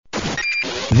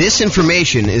This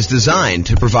information is designed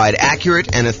to provide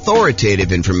accurate and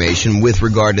authoritative information with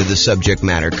regard to the subject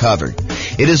matter covered.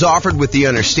 It is offered with the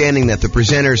understanding that the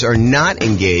presenters are not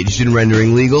engaged in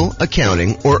rendering legal,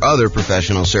 accounting, or other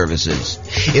professional services.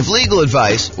 If legal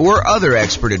advice or other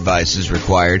expert advice is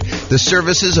required, the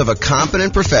services of a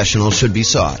competent professional should be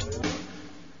sought.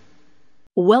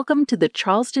 Welcome to the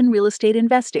Charleston Real Estate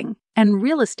Investing and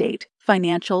Real Estate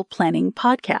Financial Planning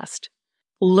Podcast.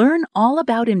 Learn all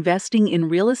about investing in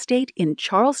real estate in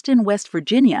Charleston, West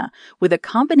Virginia, with a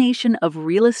combination of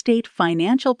real estate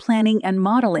financial planning and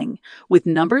modeling with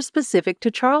numbers specific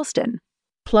to Charleston,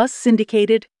 plus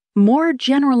syndicated, more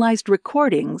generalized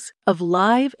recordings of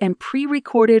live and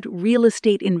pre-recorded real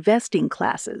estate investing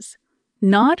classes,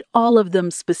 not all of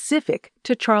them specific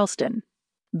to Charleston.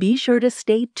 Be sure to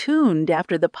stay tuned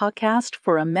after the podcast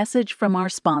for a message from our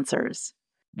sponsors.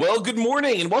 Well, good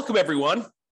morning and welcome, everyone.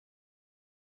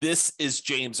 This is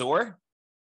James Orr,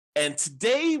 and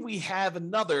today we have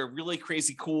another really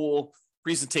crazy cool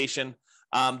presentation.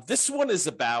 This one is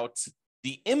about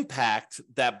the impact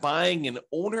that buying an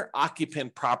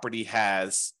owner-occupant property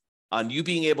has on you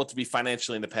being able to be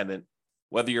financially independent,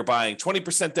 whether you're buying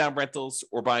 20% down rentals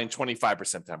or buying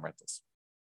 25% down rentals.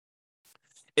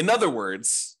 In other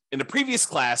words, in the previous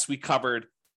class, we covered,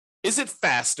 is it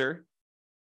faster?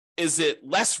 Is it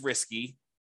less risky?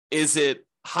 Is it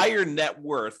higher net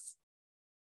worth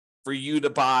for you to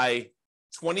buy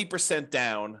 20%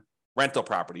 down rental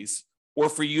properties or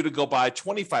for you to go buy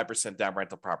 25% down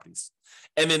rental properties?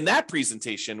 And in that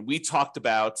presentation, we talked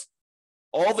about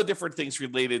all the different things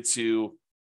related to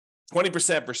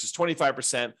 20% versus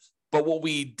 25%. But what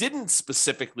we didn't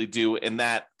specifically do in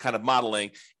that kind of modeling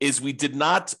is we did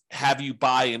not have you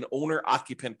buy an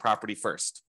owner-occupant property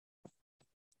first.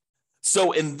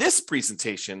 So in this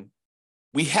presentation,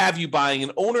 we have you buying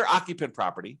an owner-occupant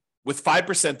property with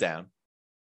 5% down.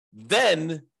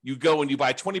 Then you go and you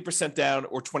buy 20% down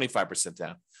or 25%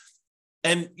 down.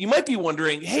 And you might be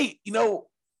wondering, hey,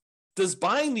 does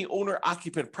buying the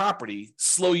owner-occupant property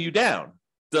slow you down?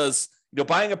 Does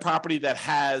buying a property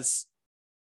that's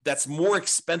more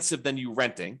expensive than you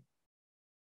renting,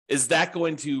 is that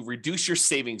going to reduce your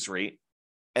savings rate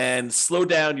and slow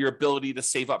down your ability to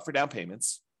save up for down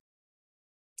payments?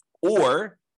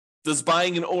 Or does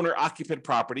buying an owner-occupant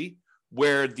property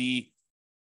where the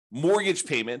mortgage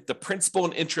payment, the principal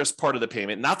and interest part of the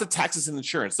payment, not the taxes and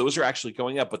insurance, those are actually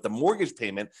going up, but the mortgage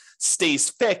payment stays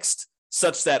fixed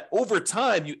such that over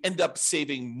time you end up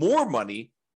saving more money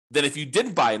than if you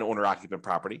didn't buy an owner-occupant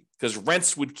property, because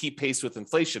rents would keep pace with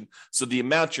inflation. So the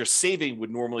amount you're saving would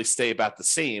normally stay about the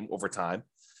same over time.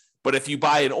 But if you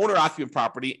buy an owner-occupant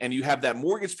property and you have that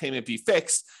mortgage payment be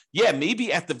fixed, yeah,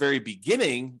 maybe at the very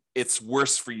beginning, it's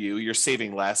worse for you. You're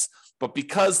saving less. But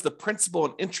because the principal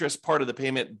and interest part of the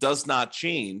payment does not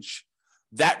change,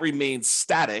 that remains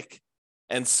static.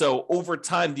 And so over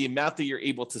time, the amount that you're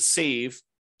able to save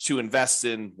to invest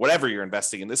in whatever you're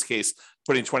investing, in this case,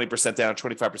 putting 20% down,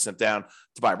 25% down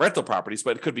to buy rental properties,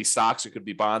 but it could be stocks, it could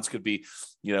be bonds, it could be,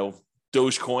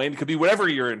 Dogecoin, it could be whatever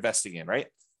you're investing in, right?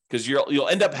 Because you'll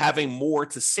end up having more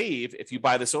to save if you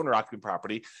buy this owner-occupant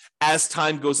property as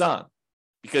time goes on,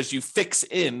 because you fix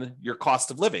in your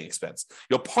cost of living expense,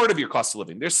 part of your cost of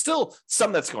living. There's still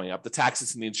some that's going up, the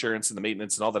taxes and the insurance and the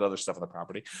maintenance and all that other stuff on the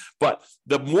property, but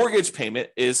the mortgage payment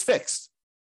is fixed.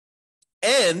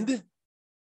 And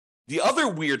the other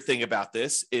weird thing about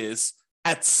this is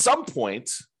at some point,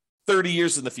 30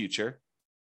 years in the future,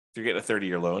 if you're getting a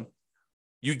 30-year loan,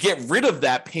 you get rid of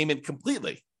that payment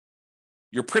completely.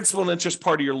 Your principal and interest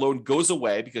part of your loan goes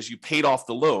away because you paid off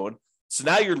the loan. So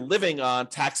now you're living on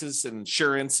taxes and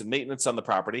insurance and maintenance on the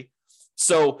property.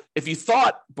 So if you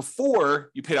thought before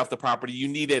you paid off the property, you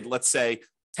needed, let's say,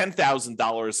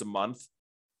 $10,000 a month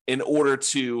in order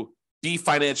to be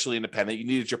financially independent, you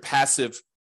needed your passive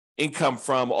income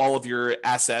from all of your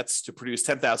assets to produce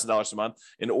 $10,000 a month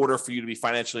in order for you to be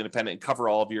financially independent and cover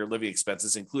all of your living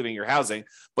expenses, including your housing.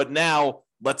 But now,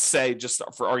 let's say, just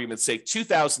for argument's sake,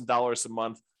 $2,000 a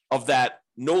month of that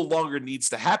no longer needs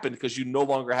to happen because you no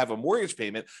longer have a mortgage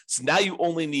payment. So now you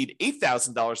only need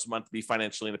 $8,000 a month to be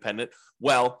financially independent.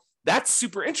 Well, that's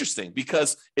super interesting,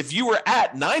 because if you were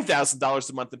at $9,000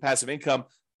 a month in passive income,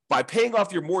 by paying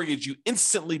off your mortgage, you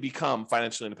instantly become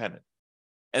financially independent.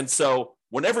 And so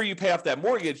whenever you pay off that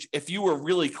mortgage, if you were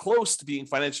really close to being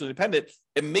financially independent,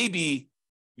 it may be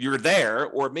you're there,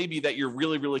 or it may be that you're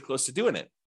really, really close to doing it.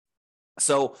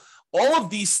 So all of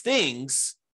these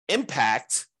things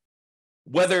impact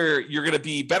whether you're going to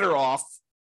be better off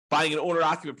buying an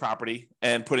owner-occupant property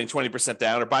and putting 20%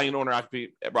 down, or buying an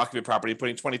owner-occupant property and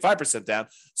putting 25% down.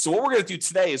 So what we're going to do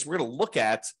today is we're going to look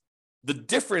at the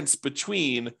difference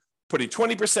between putting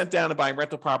 20% down and buying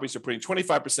rental properties or putting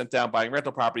 25% down buying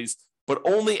rental properties, but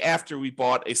only after we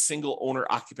bought a single owner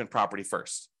occupant property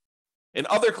first. In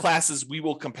other classes, we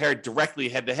will compare directly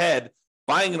head to head,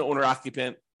 buying an owner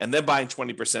occupant and then buying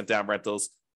 20% down rentals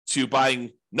to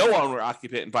buying no owner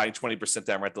occupant and buying 20%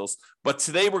 down rentals. But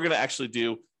today we're going to actually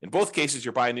do, in both cases,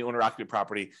 you're buying the owner occupant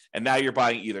property and now you're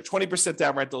buying either 20%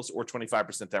 down rentals or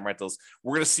 25% down rentals.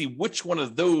 We're going to see which one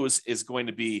of those is going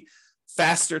to be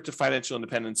faster to financial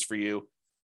independence for you,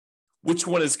 which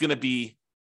one is going to be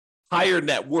higher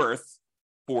net worth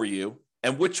for you,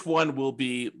 and which one will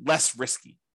be less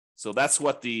risky. So that's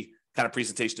what the kind of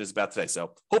presentation is about today.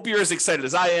 So hope you're as excited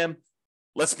as I am.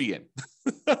 Let's begin.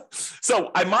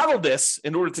 So I modeled this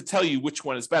in order to tell you which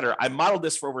one is better. I modeled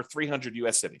this for over 300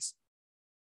 US cities.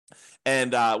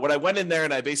 And what I went in there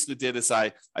and I basically did is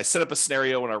I set up a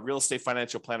scenario in our real estate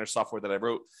financial planner software that I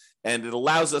wrote, and it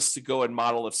allows us to go and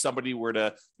model if somebody were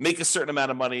to make a certain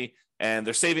amount of money and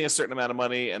they're saving a certain amount of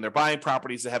money and they're buying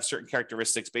properties that have certain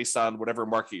characteristics based on whatever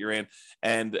market you're in,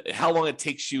 and how long it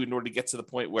takes you in order to get to the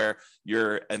point where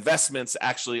your investments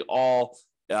actually all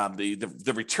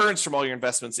the returns from all your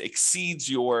investments exceeds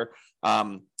your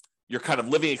kind of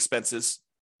living expenses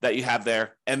that you have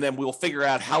there. And then we'll figure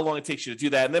out how long it takes you to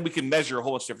do that. And then we can measure a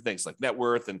whole bunch of different things like net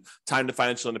worth and time to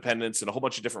financial independence and a whole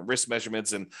bunch of different risk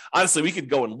measurements. And honestly, we could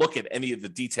go and look at any of the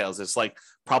details. It's like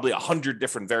probably 100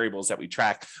 different variables that we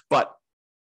track, but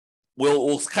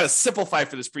we'll kind of simplify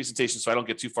for this presentation so I don't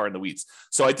get too far in the weeds.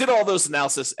 So I did all those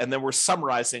analysis, and then we're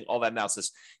summarizing all that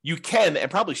analysis. You can, and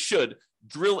probably should,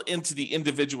 drill into the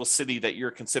individual city that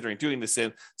you're considering doing this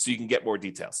in so you can get more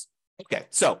details. Okay,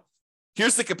 so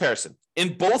here's the comparison.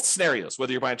 In both scenarios,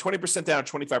 whether you're buying 20% down or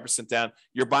 25% down,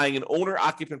 you're buying an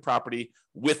owner-occupant property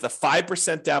with a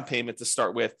 5% down payment to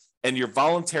start with, and you're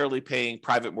voluntarily paying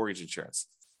private mortgage insurance.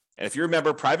 And if you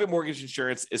remember, private mortgage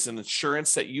insurance is an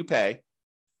insurance that you pay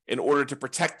in order to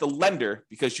protect the lender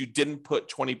because you didn't put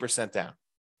 20% down.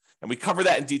 And we cover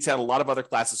that in detail in a lot of other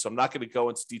classes, so I'm not going to go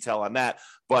into detail on that,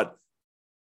 but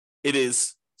it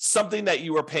is something that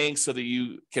you are paying so that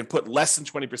you can put less than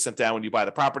 20% down when you buy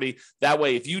the property. That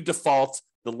way, if you default,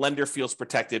 the lender feels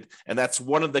protected. And that's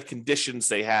one of the conditions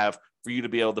they have for you to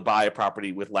be able to buy a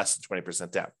property with less than 20%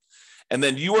 down. And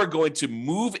then you are going to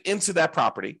move into that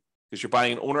property because you're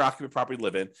buying an owner-occupant property to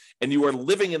live in, and you are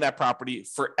living in that property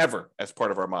forever as part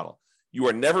of our model. You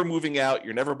are never moving out.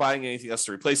 You're never buying anything else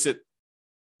to replace it.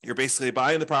 You're basically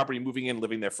buying the property, moving in,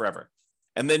 living there forever.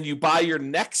 And then you buy your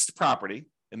next property.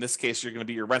 In this case, you're going to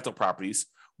be your rental properties,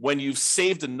 when you've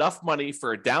saved enough money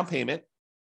for a down payment,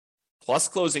 plus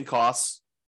closing costs,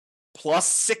 plus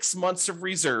 6 months of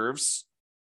reserves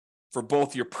for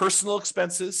both your personal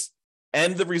expenses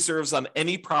and the reserves on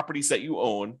any properties that you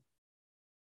own.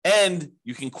 And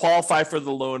you can qualify for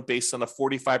the loan based on a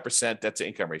 45% debt to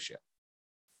income ratio.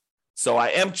 So I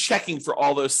am checking for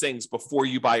all those things before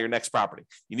you buy your next property.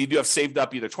 You need to have saved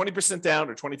up either 20% down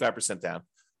or 25% down,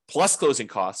 plus closing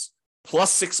costs,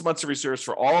 plus 6 months of reserves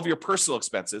for all of your personal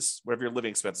expenses, whatever your living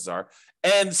expenses are,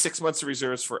 and 6 months of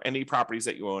reserves for any properties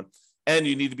that you own. And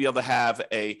you need to be able to have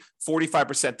a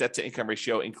 45% debt to income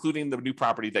ratio, including the new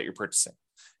property that you're purchasing.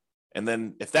 And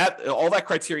then if all that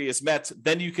criteria is met,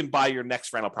 then you can buy your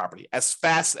next rental property as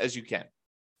fast as you can.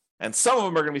 And some of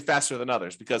them are going to be faster than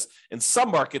others because in some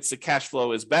markets, the cash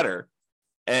flow is better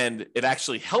and it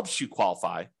actually helps you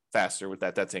qualify faster with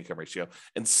that debt to income ratio.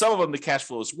 And some of them, the cash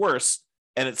flow is worse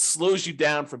and it slows you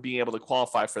down from being able to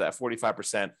qualify for that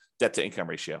 45% debt to income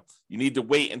ratio. You need to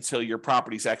wait until your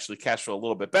properties actually cash flow a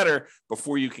little bit better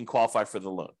before you can qualify for the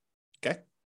loan. Okay.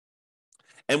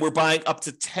 And we're buying up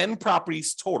to 10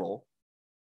 properties total.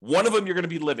 One of them you're going to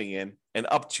be living in, and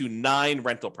up to 9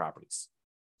 rental properties.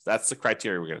 So that's the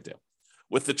criteria we're going to do.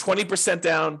 With the 20%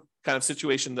 down kind of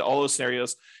situation, all those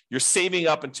scenarios, you're saving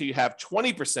up until you have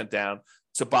 20% down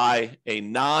to buy a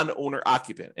non-owner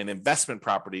occupant, an investment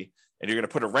property, and you're going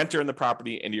to put a renter in the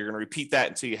property, and you're going to repeat that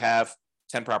until you have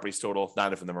 10 properties total,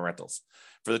 9 of them are rentals.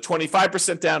 For the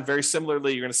 25% down, very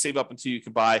similarly, you're going to save up until you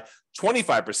can buy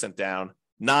 25% down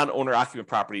non-owner occupant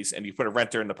properties, and you put a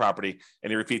renter in the property, and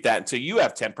you repeat that until you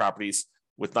have 10 properties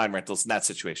with 9 rentals in that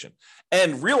situation.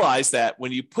 And realize that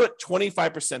when you put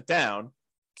 25% down,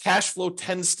 cash flow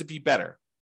tends to be better.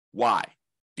 Why?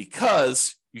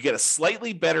 Because you get a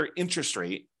slightly better interest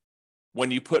rate when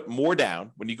you put more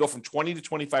down. When you go from 20 to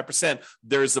 25%,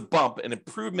 there's a bump, an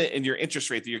improvement in your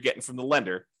interest rate that you're getting from the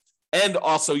lender. And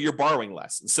also you're borrowing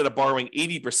less. Instead of borrowing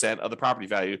 80% of the property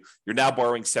value, you're now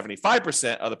borrowing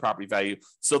 75% of the property value.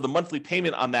 So the monthly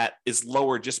payment on that is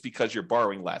lower just because you're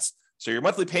borrowing less. So your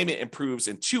monthly payment improves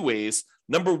in 2 ways.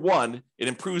 Number one, it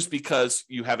improves because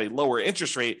you have a lower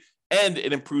interest rate. and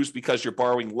it improves because you're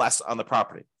borrowing less on the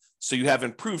property. So you have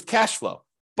improved cash flow,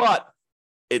 but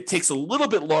it takes a little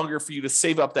bit longer for you to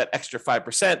save up that extra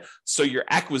 5%. So your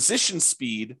acquisition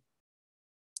speed,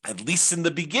 at least in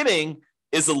the beginning,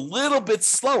 is a little bit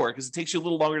slower because it takes you a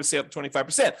little longer to save up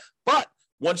 25%. But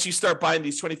once you start buying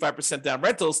these 25% down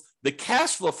rentals, the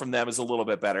cash flow from them is a little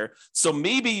bit better. So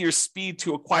maybe your speed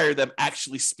to acquire them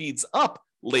actually speeds up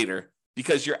later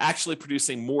because you're actually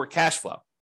producing more cash flow.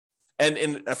 And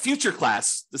in a future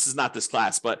class, this is not this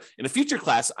class, but in a future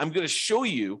class, I'm going to show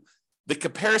you the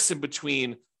comparison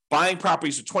between buying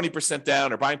properties with 20%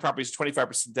 down or buying properties with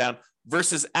 25% down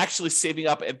versus actually saving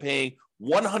up and paying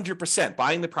 100%,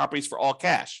 buying the properties for all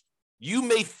cash. You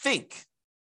may think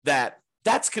that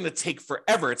that's going to take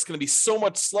forever. It's going to be so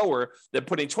much slower than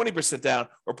putting 20% down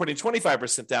or putting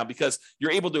 25% down because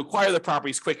you're able to acquire the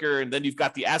properties quicker and then you've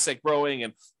got the asset growing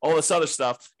and all this other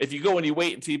stuff. If you go and you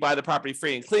wait until you buy the property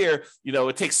free and clear,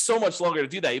 it takes so much longer to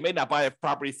do that. You may not buy a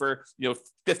property for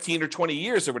 15 or 20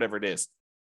 years or whatever it is.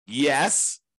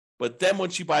 Yes, but then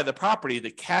once you buy the property,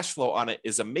 the cash flow on it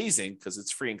is amazing because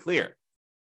it's free and clear.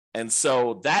 And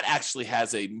so that actually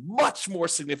has a much more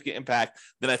significant impact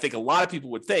than I think a lot of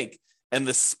people would think. And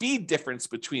the speed difference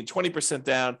between 20%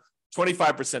 down,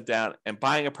 25% down, and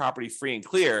buying a property free and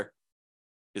clear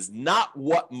is not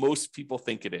what most people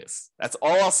think it is. That's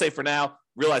all I'll say for now.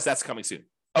 Realize that's coming soon.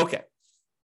 Okay.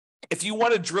 If you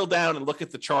want to drill down and look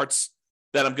at the charts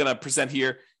that I'm going to present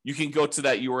here, you can go to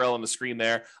that URL on the screen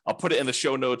there. I'll put it in the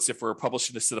show notes if we're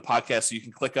publishing this to the podcast, so you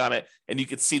can click on it and you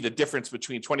can see the difference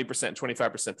between 20% and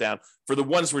 25% down for the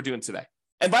ones we're doing today.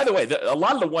 And by the way, a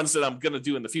lot of the ones that I'm going to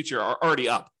do in the future are already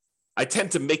up. I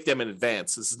tend to make them in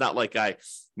advance. This is not like I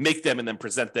make them and then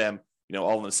present them,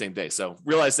 all on the same day. So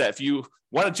realize that if you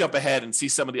want to jump ahead and see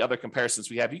some of the other comparisons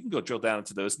we have, you can go drill down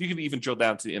into those. You can even drill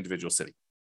down to the individual city.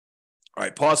 All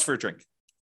right, pause for a drink.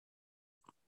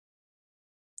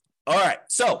 All right,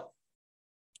 so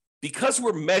because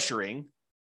we're measuring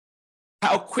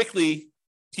how quickly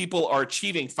people are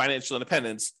achieving financial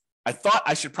independence, I thought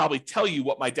I should probably tell you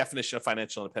what my definition of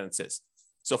financial independence is.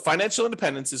 So financial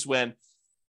independence is when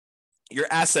your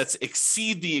assets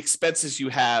exceed the expenses you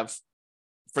have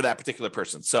for that particular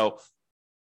person. So,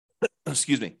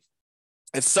 excuse me,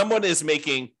 if someone is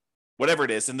making whatever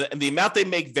it is, and the amount they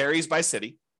make varies by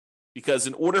city, because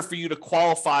in order for you to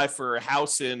qualify for a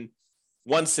house in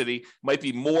one city might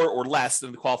be more or less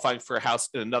than qualifying for a house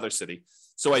in another city.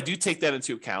 So I do take that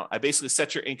into account. I basically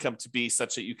set your income to be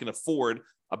such that you can afford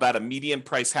about a median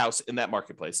price house in that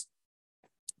marketplace.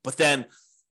 But then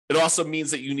it also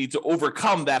means that you need to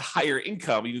overcome that higher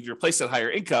income. You need to replace that higher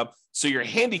income. So you're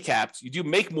handicapped. You do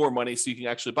make more money so you can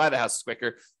actually buy the houses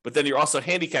quicker, but then you're also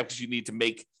handicapped because you need to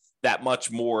make that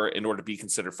much more in order to be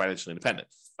considered financially independent.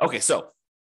 Okay, so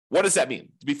what does that mean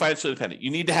to be financially independent?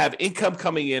 You need to have income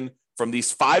coming in from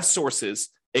these 5 sources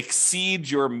exceed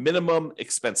your minimum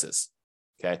expenses.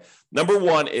 Okay. Number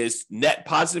 1 is net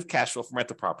positive cash flow from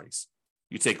rental properties.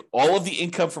 You take all of the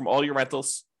income from all your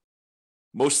rentals.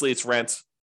 Mostly it's rent,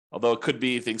 although it could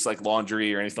be things like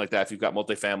laundry or anything like that. If you've got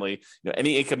multifamily,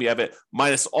 any income you have it,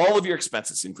 minus all of your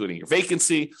expenses, including your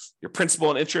vacancy, your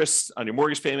principal and interest on your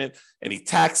mortgage payment, any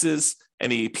taxes,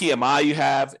 any PMI you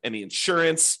have, any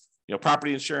insurance,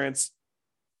 property insurance,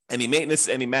 any maintenance,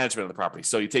 any management of the property.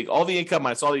 So you take all the income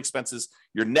minus all the expenses,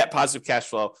 your net positive cash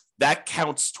flow, that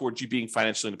counts towards you being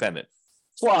financially independent.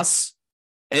 Plus,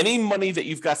 any money that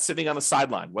you've got sitting on the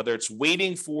sideline, whether it's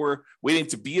waiting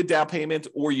to be a down payment,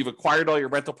 or you've acquired all your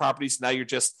rental properties, now you're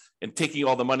just taking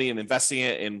all the money and investing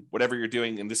it in whatever you're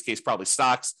doing, in this case, probably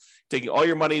stocks, taking all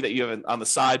your money that you have on the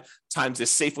side times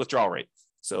this safe withdrawal rate.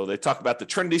 So they talk about the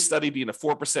Trinity study being a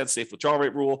 4% safe withdrawal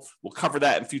rate rule. We'll cover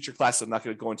that in future classes. I'm not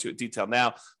going to go into it in detail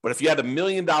now. But if you had $1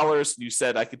 million, you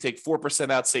said I could take 4%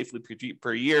 out safely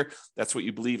per year, that's what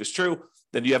you believe is true,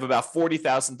 then you have about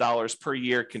 $40,000 per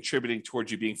year contributing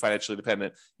towards you being financially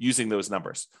independent using those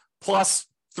numbers. Plus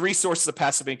 3 sources of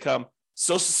passive income: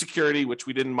 Social Security, which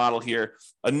we didn't model here,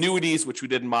 annuities, which we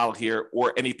didn't model here,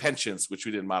 or any pensions, which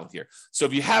we didn't model here. So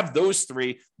if you have those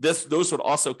 3, those would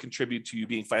also contribute to you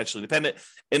being financially independent.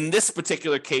 In this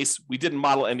particular case, we didn't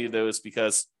model any of those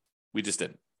because we just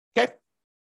didn't. Okay.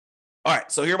 All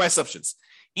right. So here are my assumptions.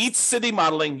 Each city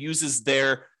modeling uses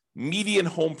their median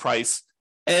home price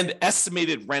and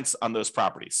estimated rents on those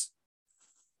properties.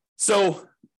 So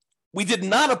we did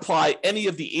not apply any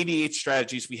of the 88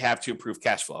 strategies we have to improve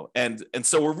cash flow. And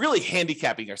so we're really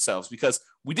handicapping ourselves because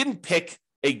we didn't pick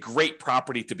a great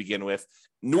property to begin with,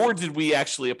 nor did we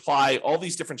actually apply all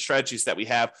these different strategies that we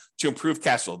have to improve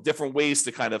cash flow, different ways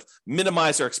to kind of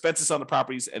minimize our expenses on the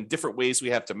properties and different ways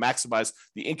we have to maximize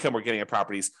the income we're getting at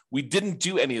properties. We didn't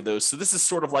do any of those. So this is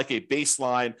sort of like a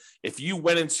baseline. If you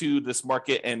went into this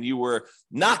market and you were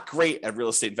not great at real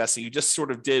estate investing, you just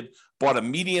sort of bought a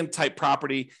medium type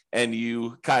property and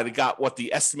you kind of got what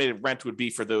the estimated rent would be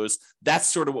for those. That's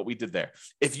sort of what we did there.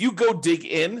 If you go dig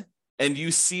in and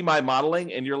you see my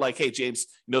modeling and you're like, hey, James,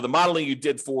 the modeling you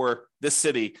did for this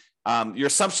city, your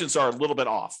assumptions are a little bit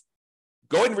off.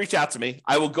 Go ahead and reach out to me.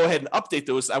 I will go ahead and update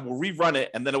those. I will rerun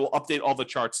it, and then it will update all the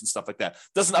charts and stuff like that.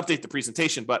 Doesn't update the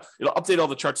presentation, but it'll update all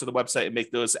the charts of the website and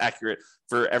make those accurate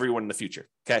for everyone in the future,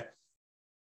 okay?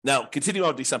 Now, continue on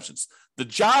with the assumptions. The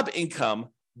job income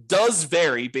does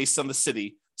vary based on the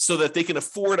city so that they can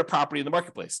afford a property in the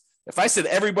marketplace. If I said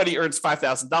everybody earns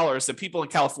 $5,000, then people in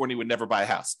California would never buy a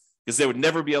house because they would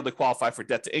never be able to qualify for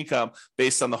debt to income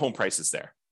based on the home prices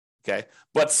there, okay?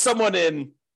 But someone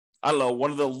in, I don't know, one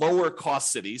of the lower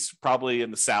cost cities, probably in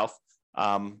the South,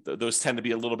 those tend to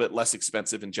be a little bit less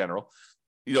expensive in general.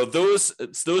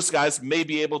 Those guys may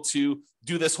be able to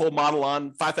do this whole model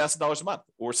on $5,000 a month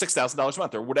or $6,000 a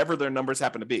month or whatever their numbers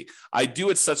happen to be. I do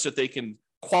it such that they can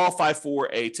qualify for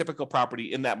a typical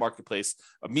property in that marketplace,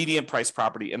 a median price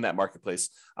property in that marketplace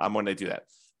when they do that.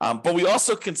 But we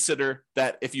also consider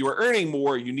that if you are earning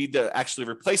more, you need to actually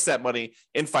replace that money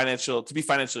to be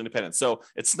financially independent. So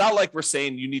it's not like we're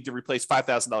saying you need to replace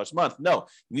 $5,000 a month. No,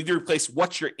 you need to replace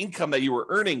what your income that you were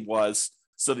earning was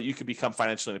so that you can become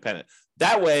financially independent.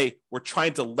 That way, we're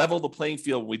trying to level the playing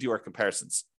field when we do our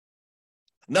comparisons.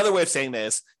 Another way of saying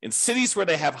this, in cities where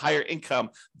they have higher income,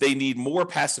 they need more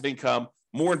passive income,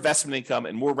 more investment income,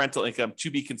 and more rental income to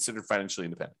be considered financially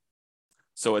independent.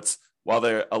 So while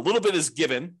a little bit is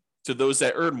given to those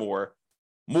that earn more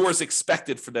is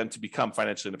expected for them to become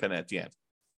financially independent at the end.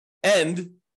 And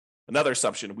another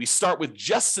assumption, we start with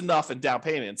just enough in down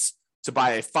payments to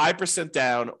buy a 5%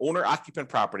 down owner-occupant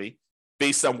property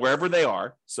based on wherever they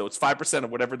are. So it's 5% of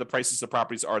whatever the prices of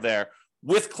properties are there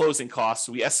with closing costs.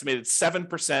 So we estimated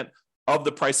 7% of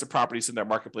the price of properties in their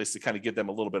marketplace to kind of give them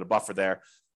a little bit of buffer there.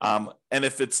 And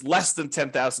if it's less than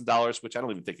 $10,000, which I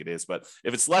don't even think it is, but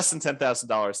if it's less than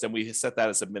 $10,000, then we set that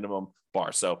as a minimum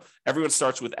bar. So everyone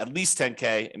starts with at least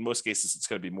 10K. In most cases, it's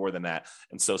going to be more than that.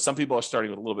 And so some people are starting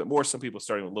with a little bit more, some people are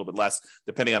starting with a little bit less,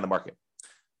 depending on the market.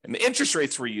 And the interest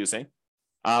rates we're using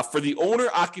for the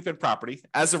owner-occupant property,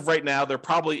 as of right now, they're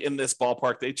probably in this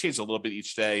ballpark. They change a little bit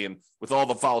each day. And with all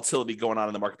the volatility going on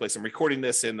in the marketplace, I'm recording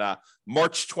this in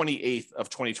March 28th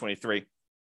of 2023.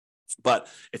 But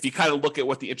if you kind of look at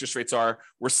what the interest rates are,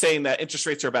 we're saying that interest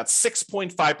rates are about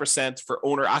 6.5% for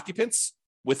owner occupants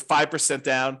with 5%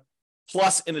 down.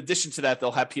 Plus, in addition to that,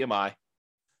 they'll have PMI.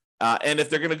 And if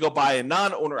they're going to go buy a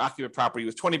non-owner occupant property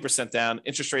with 20% down,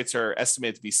 interest rates are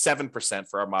estimated to be 7%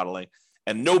 for our modeling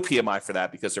and no PMI for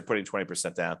that because they're putting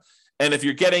 20% down. And if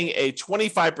you're getting a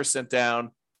 25%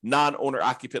 down non-owner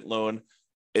occupant loan,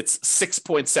 it's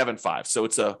 6.75. So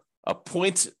it's a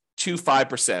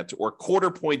 0.25% or quarter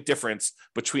point difference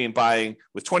between buying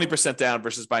with 20% down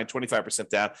versus buying 25%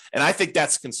 down. And I think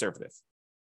that's conservative.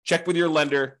 Check with your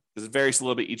lender because it varies a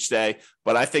little bit each day,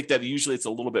 but I think that usually it's a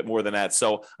little bit more than that.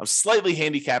 So I'm slightly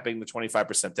handicapping the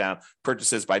 25% down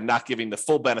purchases by not giving the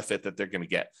full benefit that they're going to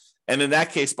get. And in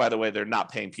that case, by the way, they're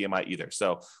not paying PMI either.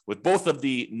 So with both of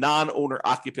the non-owner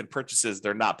occupant purchases,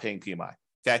 they're not paying PMI.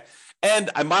 Okay. And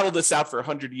I modeled this out for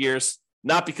 100 years,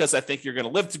 not because I think you're going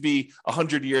to live to be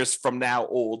 100 years from now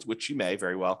old, which you may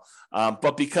very well,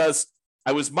 but because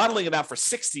I was modeling it out for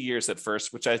 60 years at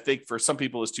first, which I think for some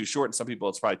people is too short and some people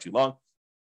it's probably too long.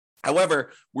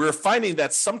 However, we're finding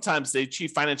that sometimes they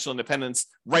achieve financial independence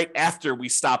right after we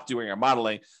stop doing our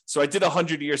modeling. So I did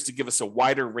 100 years to give us a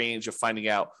wider range of finding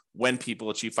out when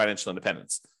people achieve financial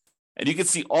independence. And you can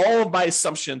see all of my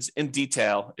assumptions in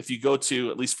detail if you go to,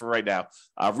 at least for right now,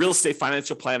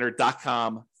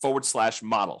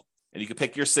 realestatefinancialplanner.com/model. And you can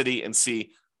pick your city and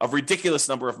see a ridiculous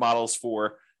number of models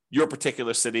for your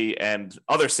particular city and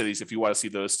other cities if you want to see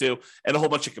those too, and a whole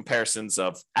bunch of comparisons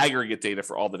of aggregate data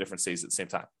for all the different cities at the same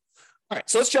time. All right,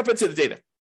 so let's jump into the data. Let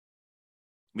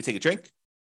me take a drink.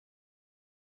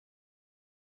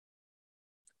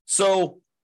 So,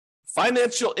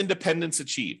 financial independence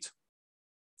achieved.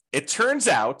 It turns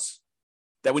out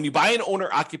that when you buy an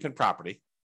owner-occupant property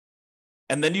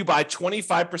and then you buy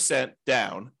 25%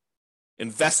 down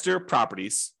investor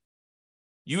properties,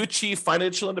 you achieve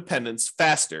financial independence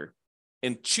faster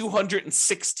in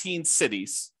 216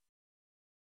 cities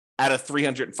out of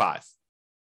 305.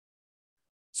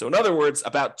 So in other words,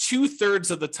 about 2/3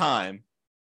 of the time,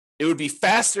 it would be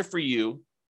faster for you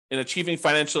in achieving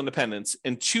financial independence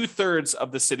in 2/3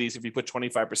 of the cities if you put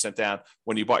 25% down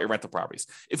when you bought your rental properties.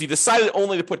 If you decided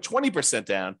only to put 20%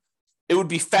 down, it would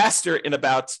be faster in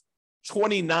about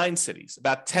 29 cities,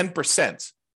 about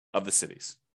 10% of the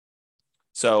cities.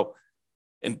 So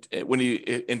in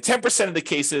 10% of the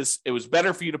cases, it was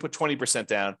better for you to put 20%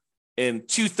 down. In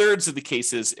 2/3 of the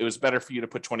cases, it was better for you to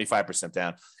put 25%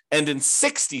 down. And in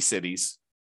 60 cities,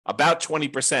 about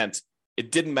 20%,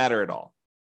 it didn't matter at all.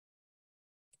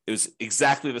 It was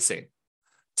exactly the same.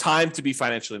 Time to be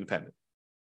financially independent.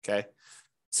 Okay.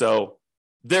 So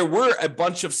there were a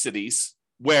bunch of cities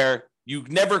where you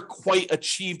never quite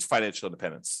achieved financial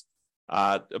independence,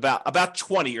 about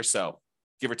 20 or so,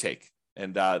 give or take.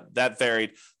 And that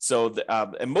varied. So,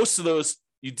 and most of those,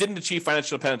 you didn't achieve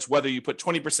financial independence, whether you put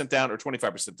 20% down or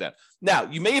 25% down. Now,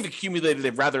 you may have accumulated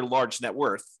a rather large net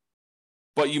worth,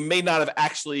 but you may not have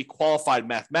actually qualified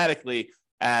mathematically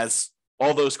as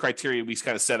all those criteria we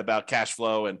kind of said about cash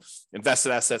flow and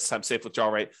invested assets times safe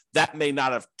withdrawal rate. That may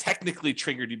not have technically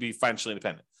triggered you to be financially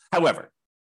independent. However,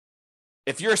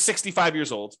 if you're 65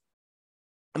 years old,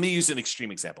 let me use an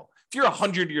extreme example. If you're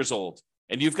 100 years old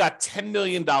and you've got $10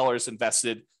 million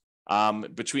invested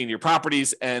between your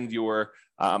properties and your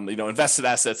invested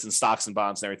assets and stocks and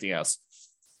bonds and everything else,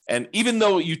 and even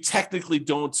though you technically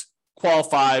don't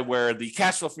qualify where the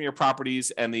cash flow from your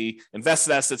properties and the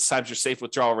invested assets times your safe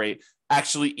withdrawal rate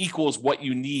actually equals what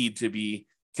you need to be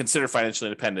considered financially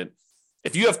independent.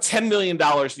 If you have $10 million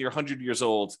and you're 100 years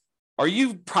old, are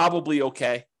you probably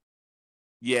okay?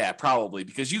 Yeah, probably,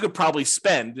 because you could probably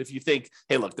spend, if you think,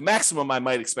 hey, look, the maximum I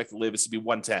might expect to live is to be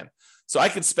 110. So I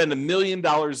could spend $1 million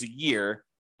a year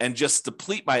and just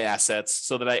deplete my assets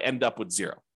so that I end up with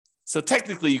zero. So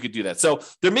technically you could do that. So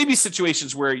there may be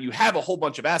situations where you have a whole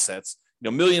bunch of assets,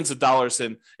 millions of dollars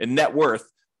in net worth,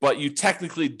 but you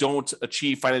technically don't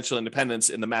achieve financial independence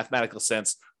in the mathematical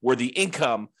sense, where the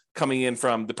income coming in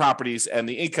from the properties and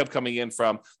the income coming in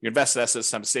from your invested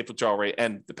assets times safe withdrawal rate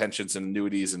and the pensions and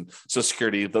annuities and Social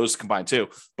Security, those combined too.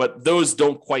 But those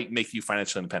don't quite make you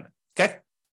financially independent. Okay.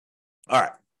 All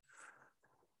right.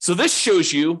 So this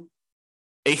shows you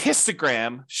a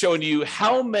histogram showing you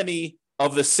how many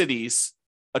of the cities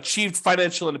achieved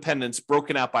financial independence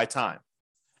broken out by time.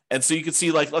 And so you can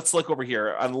see, like, let's look over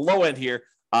here on the low end here.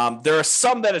 There are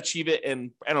some that achieve it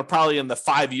in, and probably in the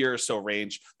 5 year or so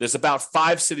range. There's about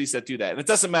 5 cities that do that. And it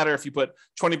doesn't matter if you put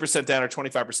 20% down or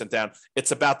 25% down,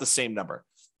 it's about the same number.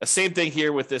 The same thing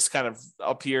here with this kind of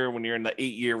up here when you're in the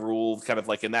 8-year rule, kind of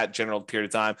like in that general period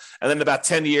of time. And then about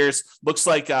 10 years, looks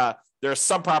like there are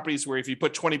some properties where if you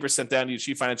put 20% down, you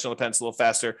achieve financial independence a little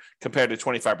faster compared to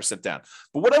 25% down.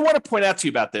 But what I want to point out to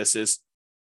you about this is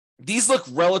these look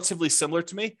relatively similar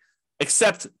to me,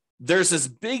 except there's this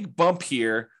big bump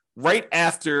here right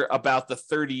after about the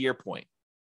 30-year point.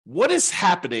 What is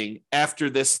happening after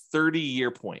this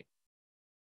 30-year point?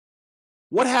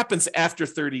 What happens after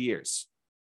 30 years?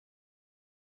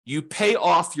 You pay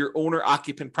off your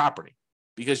owner-occupant property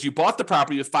because you bought the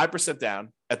property with 5%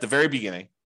 down at the very beginning.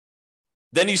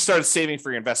 Then you started saving for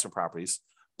your investment properties.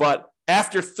 But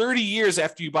after 30 years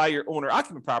after you buy your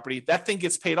owner-occupant property, that thing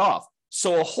gets paid off.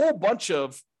 So a whole bunch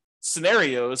of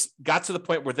scenarios got to the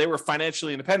point where they were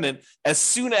financially independent as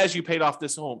soon as you paid off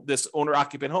this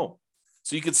owner-occupant home.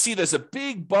 So you can see there's a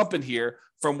big bump in here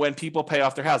from when people pay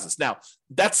off their houses. Now,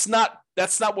 that's not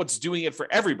what's doing it for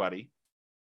everybody,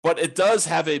 but it does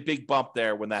have a big bump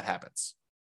there when that happens.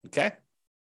 Okay?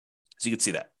 So you can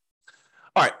see that.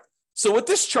 All right. So what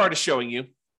this chart is showing you,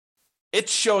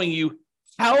 it's showing you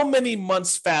how many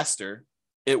months faster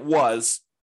it was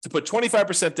to put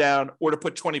 25% down or to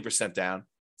put 20% down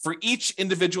for each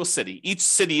individual city. Each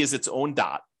city is its own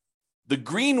dot. The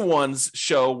green ones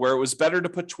show where it was better to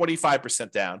put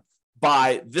 25% down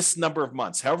by this number of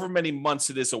months, however many months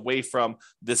it is away from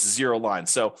this zero line.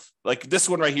 So like this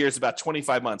one right here is about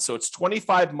 25 months. So it's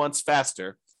 25 months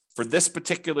faster for this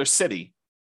particular city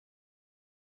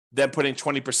than putting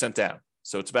 20% down.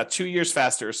 So it's about 2 years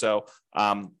faster or so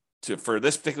for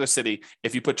this particular city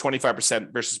if you put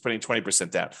 25% versus putting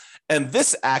 20% down. And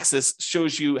this axis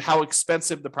shows you how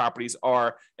expensive the properties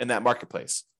are in that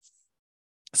marketplace.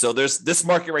 So there's this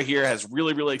market right here has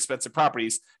really, really expensive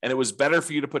properties, and it was better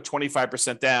for you to put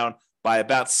 25% down by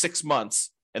about 6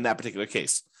 months in that particular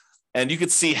case. And you can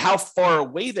see how far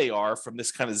away they are from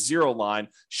this kind of zero line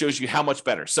shows you how much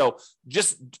better. So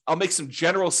I'll make some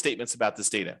general statements about this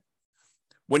data.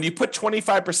 When you put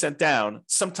 25% down,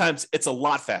 sometimes it's a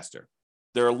lot faster.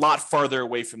 They're a lot farther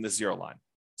away from the zero line.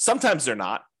 Sometimes they're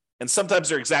not, and sometimes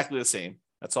they're exactly the same.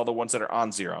 That's all the ones that are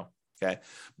on zero. Okay.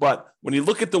 But when you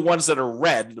look at the ones that are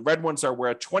red, the red ones are where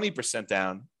a 20%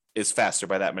 down is faster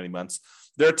by that many months.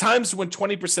 There are times when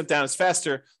 20% down is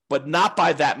faster, but not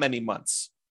by that many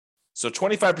months. So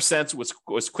 25%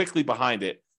 was quickly behind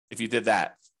it if you did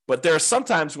that. But there are some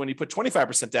times when you put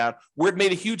 25% down where it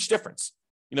made a huge difference.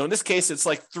 In this case, it's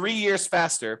like 3 years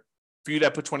faster for you to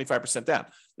put 25% down.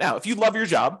 Now, if you love your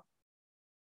job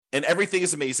and everything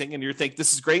is amazing and you think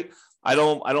this is great,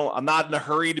 I'm not in a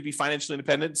hurry to be financially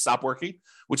independent, stop working,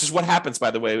 which is what happens, by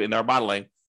the way, in our modeling.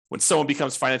 When someone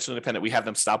becomes financially independent, we have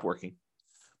them stop working.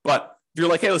 But if you're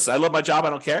like, hey, listen, I love my job, I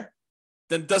don't care,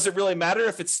 then does it really matter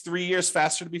if it's 3 years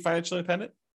faster to be financially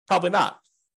independent? Probably not.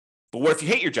 But what if you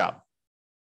hate your job?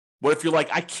 What if you're like,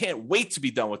 I can't wait to be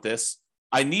done with this.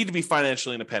 I need to be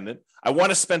financially independent. I want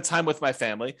to spend time with my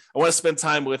family. I want to spend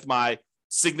time with my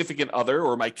significant other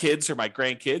or my kids or my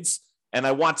grandkids. And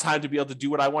I want time to be able to do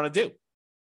what I want to do.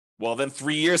 Well, then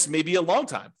 3 years may be a long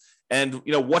time. And,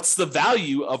 what's the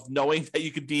value of knowing that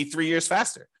you could be 3 years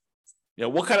faster?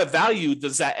 What kind of value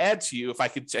does that add to you if I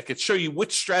could show you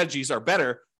which strategies are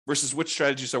better versus which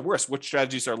strategies are worse, which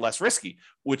strategies are less risky,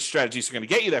 which strategies are going to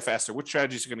get you there faster, which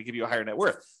strategies are going to give you a higher net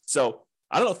worth. So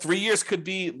I don't know, 3 years could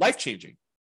be life-changing.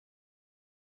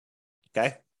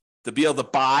 Okay. To be able to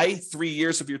buy 3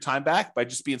 years of your time back by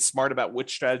just being smart about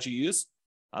which strategy you use,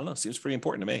 I don't know, seems pretty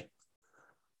important to me.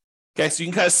 Okay. So you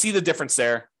can kind of see the difference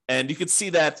there. And you can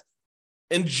see that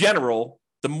in general,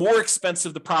 the more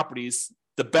expensive the properties,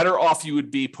 the better off you would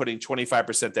be putting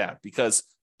 25% down because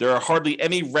there are hardly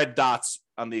any red dots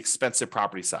on the expensive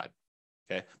property side.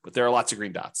 Okay. But there are lots of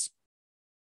green dots.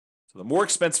 So the more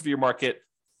expensive your market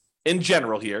in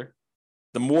general here,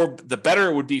 the better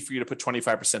it would be for you to put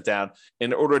 25% down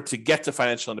in order to get to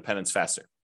financial independence faster.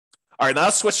 All right, now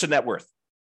let's switch to net worth.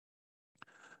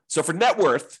 So for net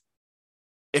worth,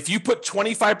 if you put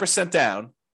 25%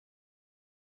 down,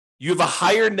 you have a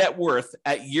higher net worth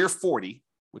at year 40,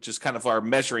 which is kind of our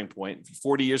measuring point,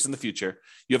 40 years in the future.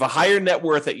 You have a higher net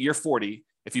worth at year 40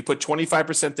 if you put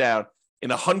 25% down in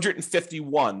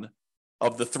 151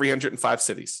 of the 305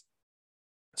 cities.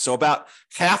 So about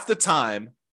half the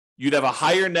time, you'd have a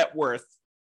higher net worth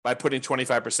by putting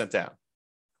 25% down,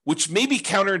 which may be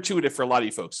counterintuitive for a lot of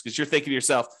you folks because you're thinking to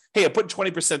yourself, hey, I'm putting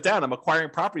 20% down. I'm acquiring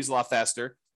properties a lot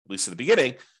faster, at least at the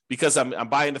beginning, because I'm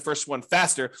buying the first one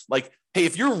faster. Like, hey,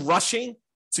 if you're rushing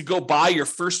to go buy your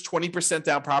first 20%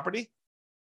 down property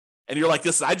and you're like,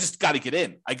 listen, I just got to get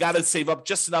in. I got to save up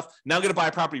just enough. Now I'm going to buy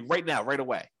a property right now, right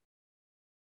away.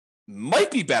 Might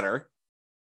be better,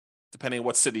 depending on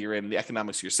what city you're in and the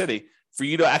economics of your city, for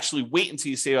you to actually wait until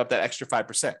you save up that extra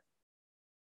 5%.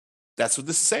 That's what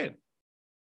this is saying.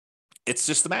 It's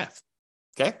just the math.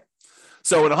 Okay.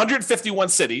 So in 151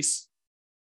 cities,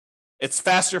 it's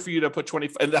faster for you to put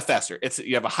not faster.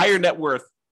 You have a higher net worth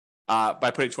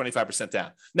by putting 25%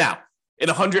 down. Now, in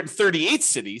 138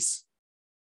 cities,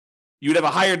 you'd have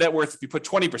a higher net worth if you put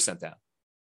 20% down.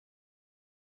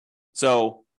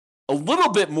 So a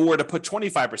little bit more to put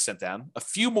 25% down, a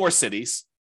few more cities,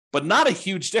 but not a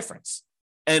huge difference.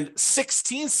 And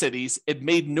 16 cities, it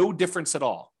made no difference at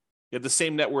all. You have the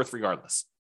same net worth regardless.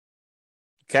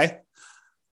 Okay?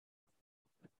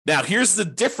 Now, here's the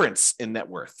difference in net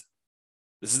worth.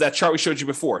 This is that chart we showed you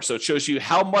before. So it shows you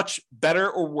how much better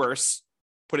or worse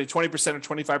putting 20% or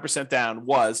 25% down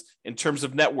was in terms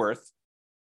of net worth,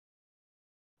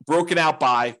 broken out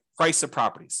by price of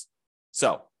properties.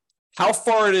 So how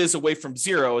far it is away from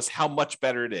zero is how much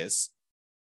better it is.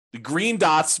 The green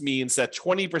dots means that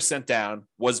 20% down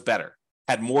was better,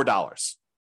 had more dollars.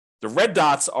 The red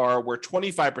dots are where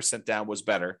 25% down was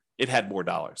better, it had more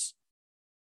dollars.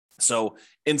 So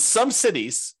in some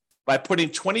cities, by putting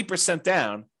 20%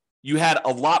 down, you had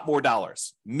a lot more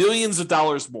dollars, millions of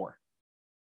dollars more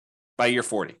by year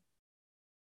 40.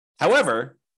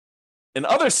 However, in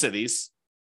other cities,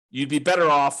 you'd be better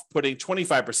off putting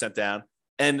 25% down.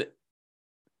 And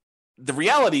the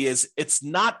reality is it's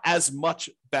not as much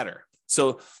better.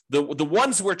 So the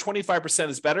ones where 25%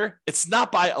 is better, it's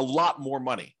not by a lot more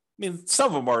money. I mean, some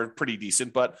of them are pretty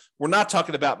decent, but we're not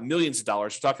talking about millions of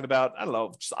dollars. We're talking about, I don't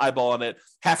know, just eyeballing it,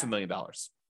 $500,000.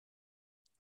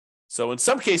 So in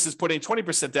some cases, putting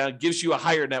 20% down gives you a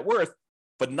higher net worth,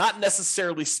 but not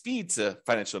necessarily speed to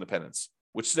financial independence,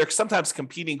 which they're sometimes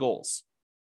competing goals.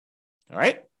 All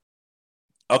right?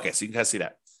 Okay, so you can kind of see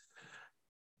that.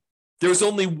 There was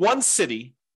only one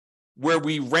city where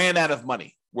we ran out of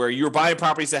money, where you were buying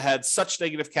properties that had such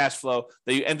negative cash flow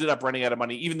that you ended up running out of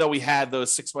money, even though we had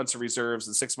those 6 months of reserves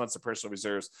and 6 months of personal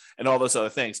reserves and all those other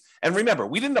things. And remember,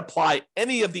 we didn't apply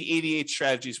any of the 88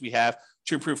 strategies we have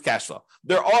to improve cash flow.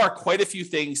 There are quite a few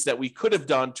things that we could have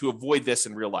done to avoid this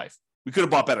in real life. We could have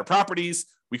bought better properties.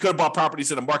 We could have bought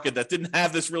properties in a market that didn't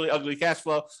have this really ugly cash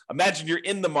flow. Imagine you're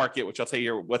in the market, which I'll tell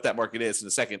you what that market is in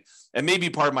a second. And maybe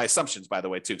part of my assumptions, by the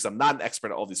way, too, because I'm not an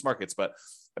expert at all these markets, but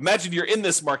imagine you're in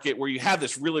this market where you have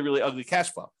this really, really ugly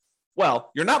cash flow. Well,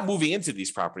 you're not moving into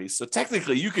these properties. So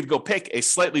technically you could go pick a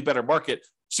slightly better market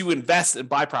to invest and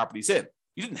buy properties in.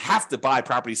 You didn't have to buy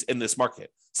properties in this market.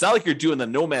 It's not like you're doing the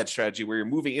nomad strategy where you're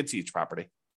moving into each property,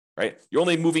 right? You're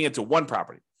only moving into one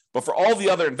property. But for all the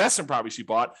other investment properties you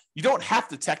bought, you don't have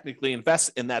to technically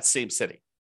invest in that same city.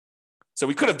 So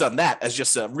we could have done that as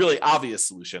just a really obvious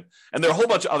solution. And there are a whole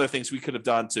bunch of other things we could have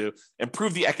done to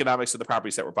improve the economics of the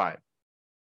properties that we're buying.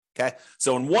 Okay.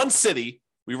 So in one city,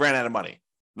 we ran out of money.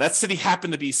 That city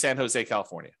happened to be San Jose,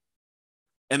 California.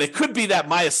 And it could be that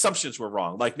my assumptions were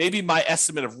wrong. Like maybe my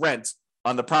estimate of rent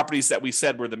on the properties that we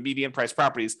said were the median price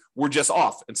properties were just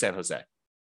off in San Jose.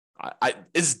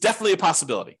 It's definitely a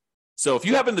possibility. So if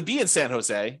you happen to be in San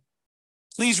Jose,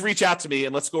 please reach out to me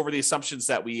and let's go over the assumptions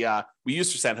that we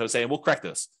used for San Jose and we'll correct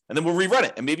those. And then we'll rerun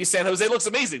it. And maybe San Jose looks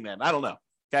amazing then. I don't know.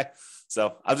 Okay.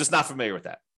 So I'm just not familiar with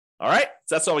that. All right.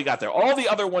 So that's all we got there. All the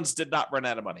other ones did not run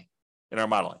out of money in our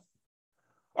modeling.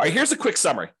 All right. Here's a quick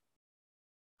summary.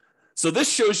 So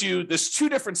this shows you, there's two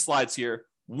different slides here.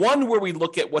 One where we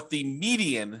look at what the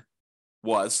median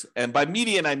was. And by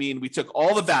median, I mean, we took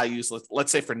all the values,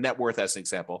 let's say for net worth as an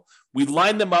example, we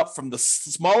lined them up from the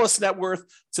smallest net worth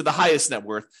to the highest net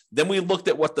worth. Then we looked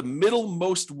at what the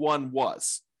middlemost one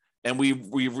was. And we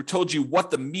told you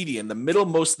what the median, the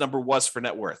middlemost number was for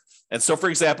net worth. And so, for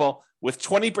example, with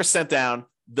 20% down,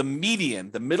 the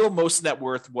median, the middlemost net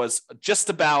worth was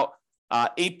just about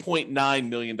 $8.9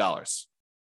 million.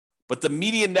 But the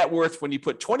median net worth when you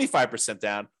put 25%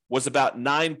 down was about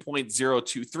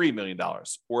 $9.023 million,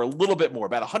 or a little bit more,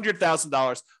 about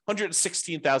 $100,000,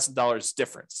 $116,000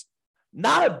 difference.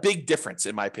 Not a big difference,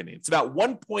 in my opinion. It's about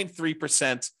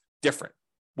 1.3% different,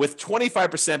 with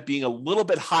 25% being a little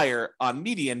bit higher on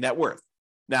median net worth.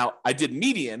 Now, I did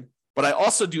median, but I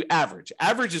also do average.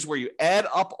 Average is where you add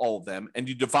up all of them and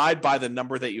you divide by the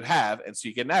number that you have, and so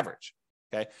you get an average.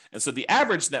 Okay, and so the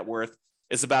average net worth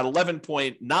is about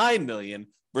 11.9 million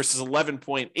versus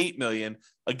 11.8 million.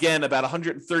 Again, about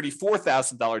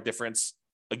 $134,000 difference.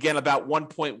 Again, about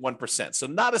 1.1%. So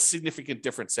not a significant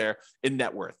difference there in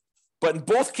net worth. But in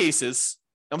both cases,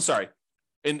 I'm sorry,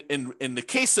 in the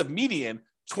case of median,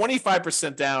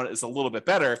 25% down is a little bit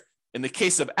better. In the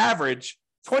case of average,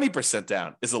 20%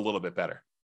 down is a little bit better.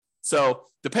 So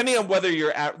depending on whether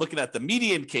you're looking at the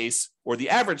median case or the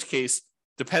average case,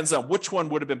 depends on which one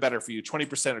would have been better for you,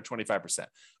 20% or 25%.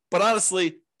 But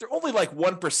honestly, they're only like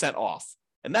 1% off.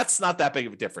 And that's not that big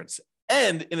of a difference.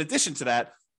 And in addition to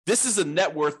that, this is a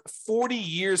net worth 40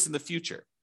 years in the future.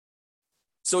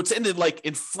 So it's in like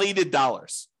inflated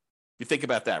dollars. If you think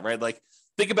about that, right? Like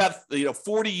think about,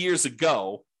 40 years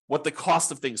ago, what the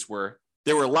cost of things were.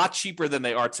 They were a lot cheaper than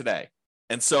they are today.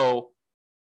 And so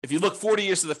if you look 40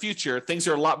 years to the future, things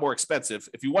are a lot more expensive.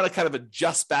 If you want to kind of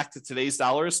adjust back to today's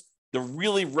dollars, the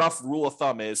really rough rule of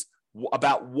thumb is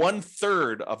about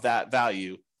 1/3 of that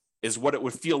value is what it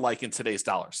would feel like in today's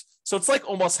dollars. So it's like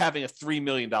almost having a $3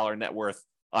 million net worth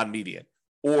on median,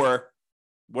 or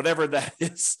whatever that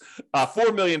is,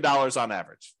 $4 million on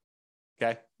average.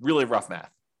 Okay. Really rough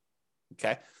math.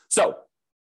 Okay. So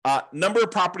number of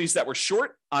properties that were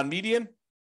short on median,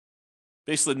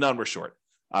 basically none were short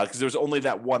because there was only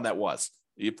that one that was.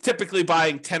 You're typically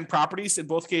buying 10 properties in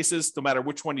both cases, no matter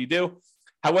which one you do.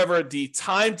 However, the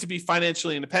time to be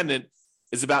financially independent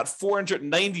is about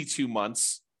 492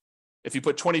 months if you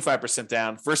put 25%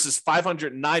 down versus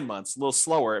 509 months, a little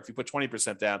slower if you put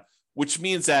 20% down, which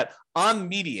means that on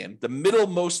median, the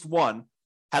middlemost one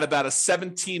had about a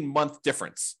 17-month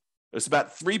difference. It was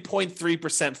about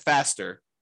 3.3% faster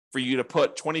for you to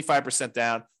put 25%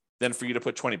 down than for you to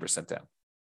put 20% down.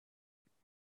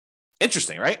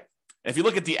 Interesting, right? If you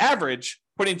look at the average,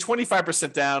 putting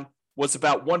 25% down was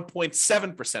about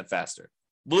 1.7% faster,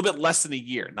 a little bit less than a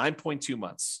year, 9.2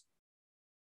 months.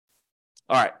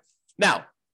 All right. Now,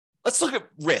 let's look at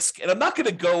risk. And I'm not going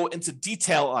to go into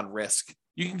detail on risk.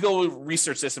 You can go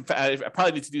research this. In fact, I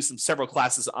probably need to do several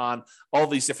classes on all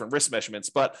these different risk measurements.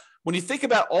 But when you think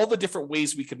about all the different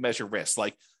ways we could measure risk,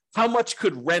 like how much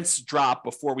could rents drop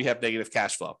before we have negative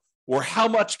cash flow? Or how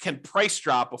much can price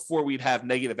drop before we'd have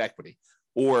negative equity?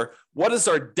 Or what is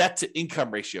our debt to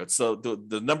income ratio? So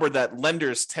the number that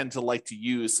lenders tend to like to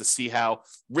use to see how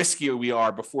risky we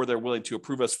are before they're willing to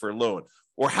approve us for a loan.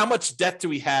 Or how much debt do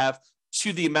we have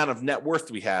to the amount of net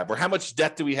worth we have, or how much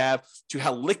debt do we have to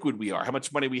how liquid we are, how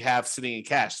much money we have sitting in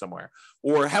cash somewhere,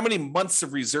 or how many months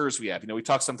of reserves we have. We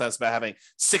talk sometimes about having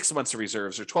 6 months of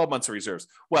reserves or 12 months of reserves.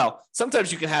 Well,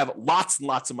 sometimes you can have lots and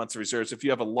lots of months of reserves if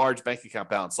you have a large bank account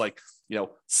balance, like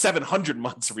 700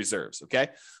 months of reserves. Okay,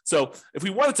 so if we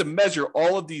wanted to measure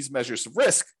all of these measures of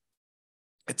risk,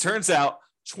 it turns out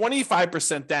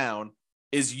 25% down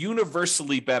is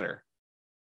universally better.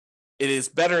 It is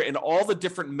better in all the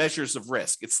different measures of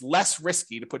risk. It's less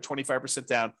risky to put 25%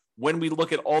 down when we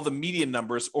look at all the median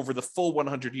numbers over the full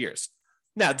 100 years.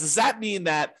 Now, does that mean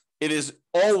that it is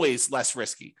always less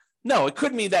risky? No, it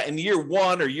could mean that in year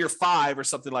 1 or year 5 or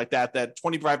something like that, that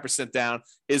 25% down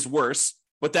is worse,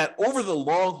 but that over the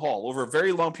long haul, over a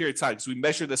very long period of time, because we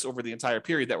measure this over the entire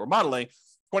period that we're modeling,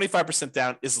 25%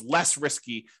 down is less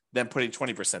risky than putting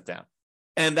 20% down.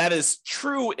 And that is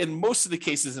true in most of the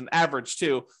cases in average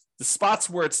too. The spots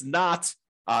where it's not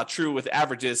true with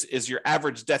averages is your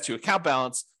average debt to account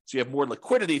balance. So you have more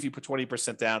liquidity if you put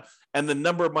 20% down, and the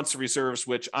number of months of reserves,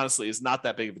 which honestly is not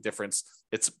that big of a difference.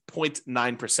 It's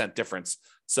 0.9% difference.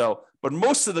 So, but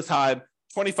most of the time,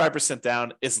 25%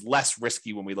 down is less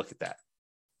risky when we look at that.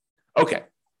 Okay.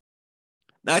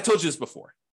 Now, I told you this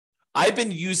before. I've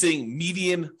been using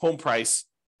median home price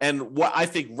and what I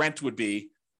think rent would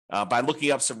be by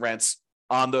looking up some rents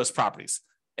on those properties.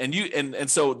 And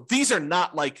so these are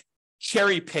not like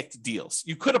cherry-picked deals.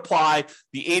 You could apply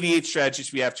the 88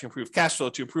 strategies we have to improve cash flow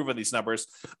to improve on these numbers.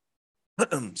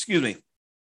 Excuse me.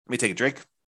 Let me take a drink.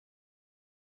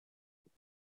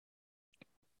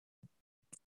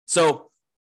 So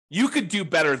you could do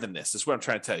better than this, is what I'm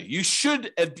trying to tell you. You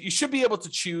should be able to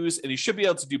choose, and you should be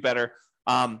able to do better.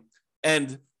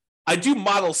 And I do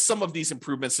model some of these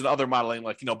improvements in other modeling,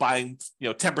 like buying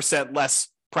 10% less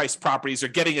price properties, or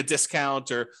getting a discount,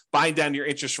 or buying down your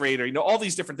interest rate, or all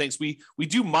these different things. We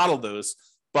do model those,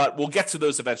 but we'll get to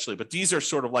those eventually. But these are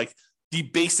sort of like the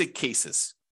basic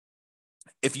cases.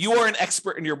 If you are an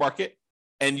expert in your market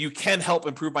and you can help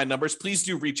improve my numbers, please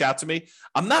do reach out to me.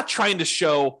 I'm not trying to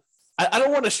show, I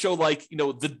don't want to show like,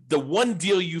 the one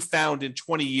deal you found in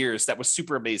 20 years that was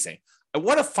super amazing. I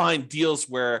want to find deals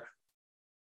where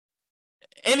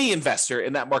any investor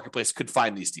in that marketplace could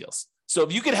find these deals. So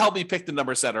if you could help me pick the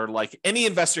numbers that are like any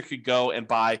investor could go and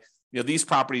buy, these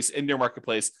properties in your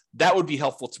marketplace, that would be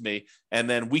helpful to me. And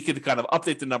then we could kind of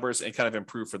update the numbers and kind of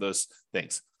improve for those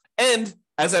things. And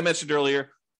as I mentioned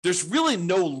earlier, there's really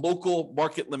no local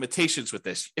market limitations with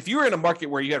this. If you were in a market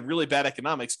where you had really bad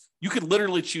economics, you could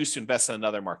literally choose to invest in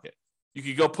another market. You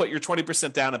could go put your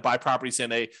 20% down and buy properties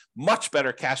in a much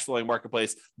better cash flowing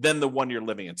marketplace than the one you're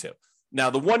living into. Now,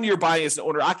 the one you're buying is an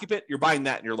owner-occupant, you're buying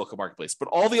that in your local marketplace. But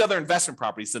all the other investment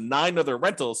properties, the 9 other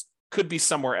rentals, could be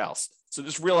somewhere else. So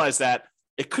just realize that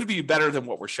it could be better than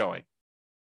what we're showing.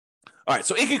 All right,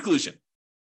 so in conclusion,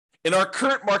 in our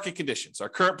current market conditions, our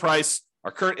current price,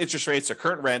 our current interest rates, our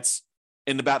current rents,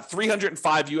 in about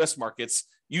 305 U.S. markets,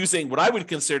 using what I would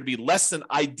consider to be less than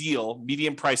ideal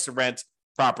median price to rent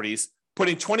properties,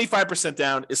 putting 25%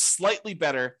 down is slightly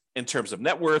better in terms of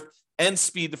net worth and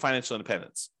speed to financial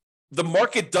independence. The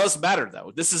market does matter,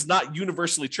 though. This is not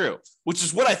universally true, which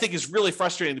is what I think is really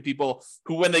frustrating to people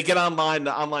who, when they get online,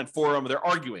 the online forum, they're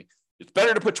arguing. It's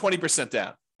better to put 20%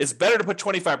 down. It's better to put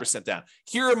 25% down.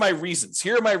 Here are my reasons.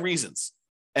 Here are my reasons.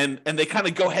 And they kind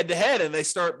of go head to head and they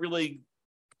start really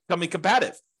becoming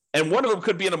combative. And one of them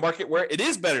could be in a market where it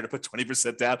is better to put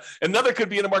 20% down. Another could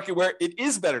be in a market where it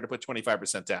is better to put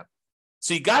 25% down.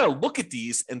 So you got to look at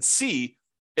these and see,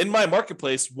 in my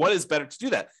marketplace, what is better to do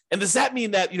that? And does that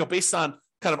mean that, based on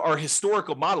kind of our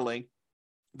historical modeling,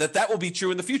 that will be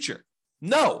true in the future?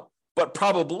 No, but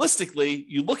probabilistically,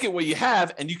 you look at what you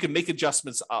have and you can make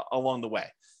adjustments along the way,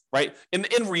 right?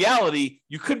 In reality,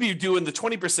 you could be doing the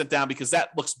 20% down because that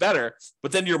looks better,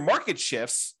 but then your market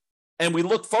shifts and we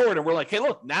look forward and we're like, hey,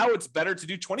 look, now it's better to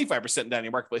do 25% down in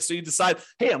your marketplace. So you decide,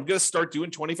 hey, I'm going to start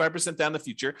doing 25% down in the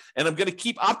future and I'm going to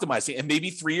keep optimizing. And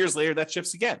maybe 3 years later, that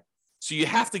shifts again. So you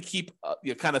have to keep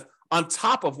kind of on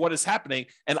top of what is happening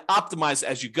and optimize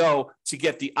as you go to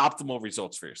get the optimal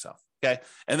results for yourself. Okay.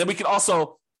 And then we can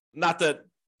also, not that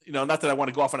I want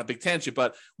to go off on a big tangent,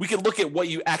 but we can look at what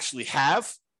you actually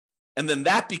have. And then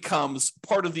that becomes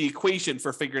part of the equation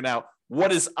for figuring out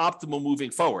what is optimal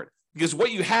moving forward, because what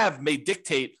you have may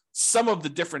dictate some of the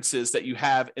differences that you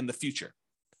have in the future.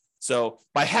 So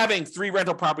by having 3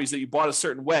 rental properties that you bought a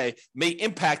certain way may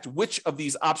impact which of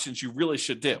these options you really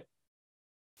should do.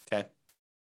 Okay.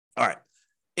 All right.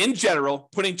 In general,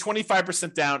 putting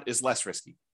 25% down is less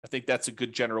risky. I think that's a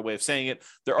good general way of saying it.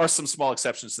 There are some small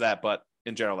exceptions to that, but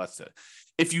in general, that's it.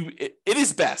 It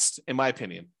is best, in my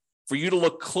opinion, for you to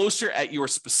look closer at your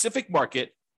specific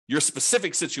market, your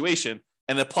specific situation,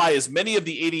 and apply as many of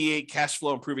the 88 cash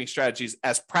flow improving strategies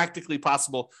as practically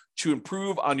possible to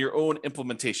improve on your own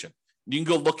implementation. You can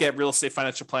go look at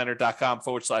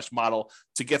realestatefinancialplanner.com/model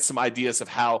to get some ideas of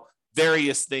how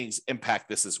various things impact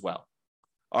this as well.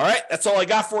 All right, that's all I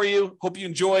got for you. Hope you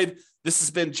enjoyed. This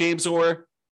has been James Orr.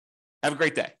 Have a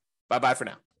great day. Bye-bye for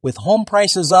now. With home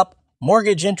prices up,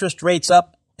 mortgage interest rates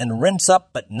up, and rents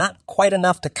up, but not quite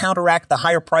enough to counteract the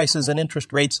higher prices and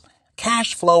interest rates,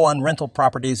 cash flow on rental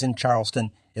properties in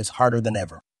Charleston is harder than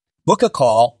ever. Book a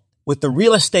call with the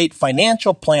Real Estate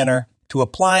Financial Planner to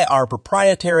apply our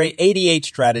proprietary 88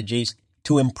 strategies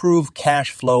to improve cash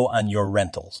flow on your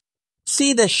rentals.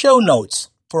 See the show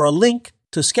notes for a link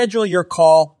to schedule your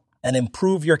call and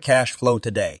improve your cash flow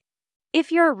today.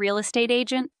 If you're a real estate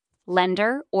agent,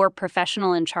 lender, or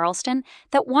professional in Charleston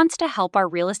that wants to help our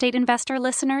real estate investor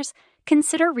listeners,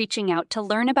 consider reaching out to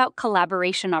learn about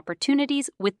collaboration opportunities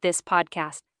with this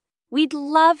podcast. We'd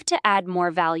love to add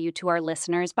more value to our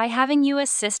listeners by having you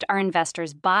assist our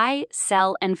investors buy,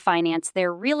 sell, and finance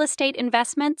their real estate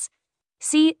investments.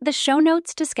 See the show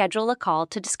notes to schedule a call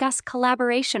to discuss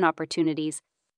collaboration opportunities.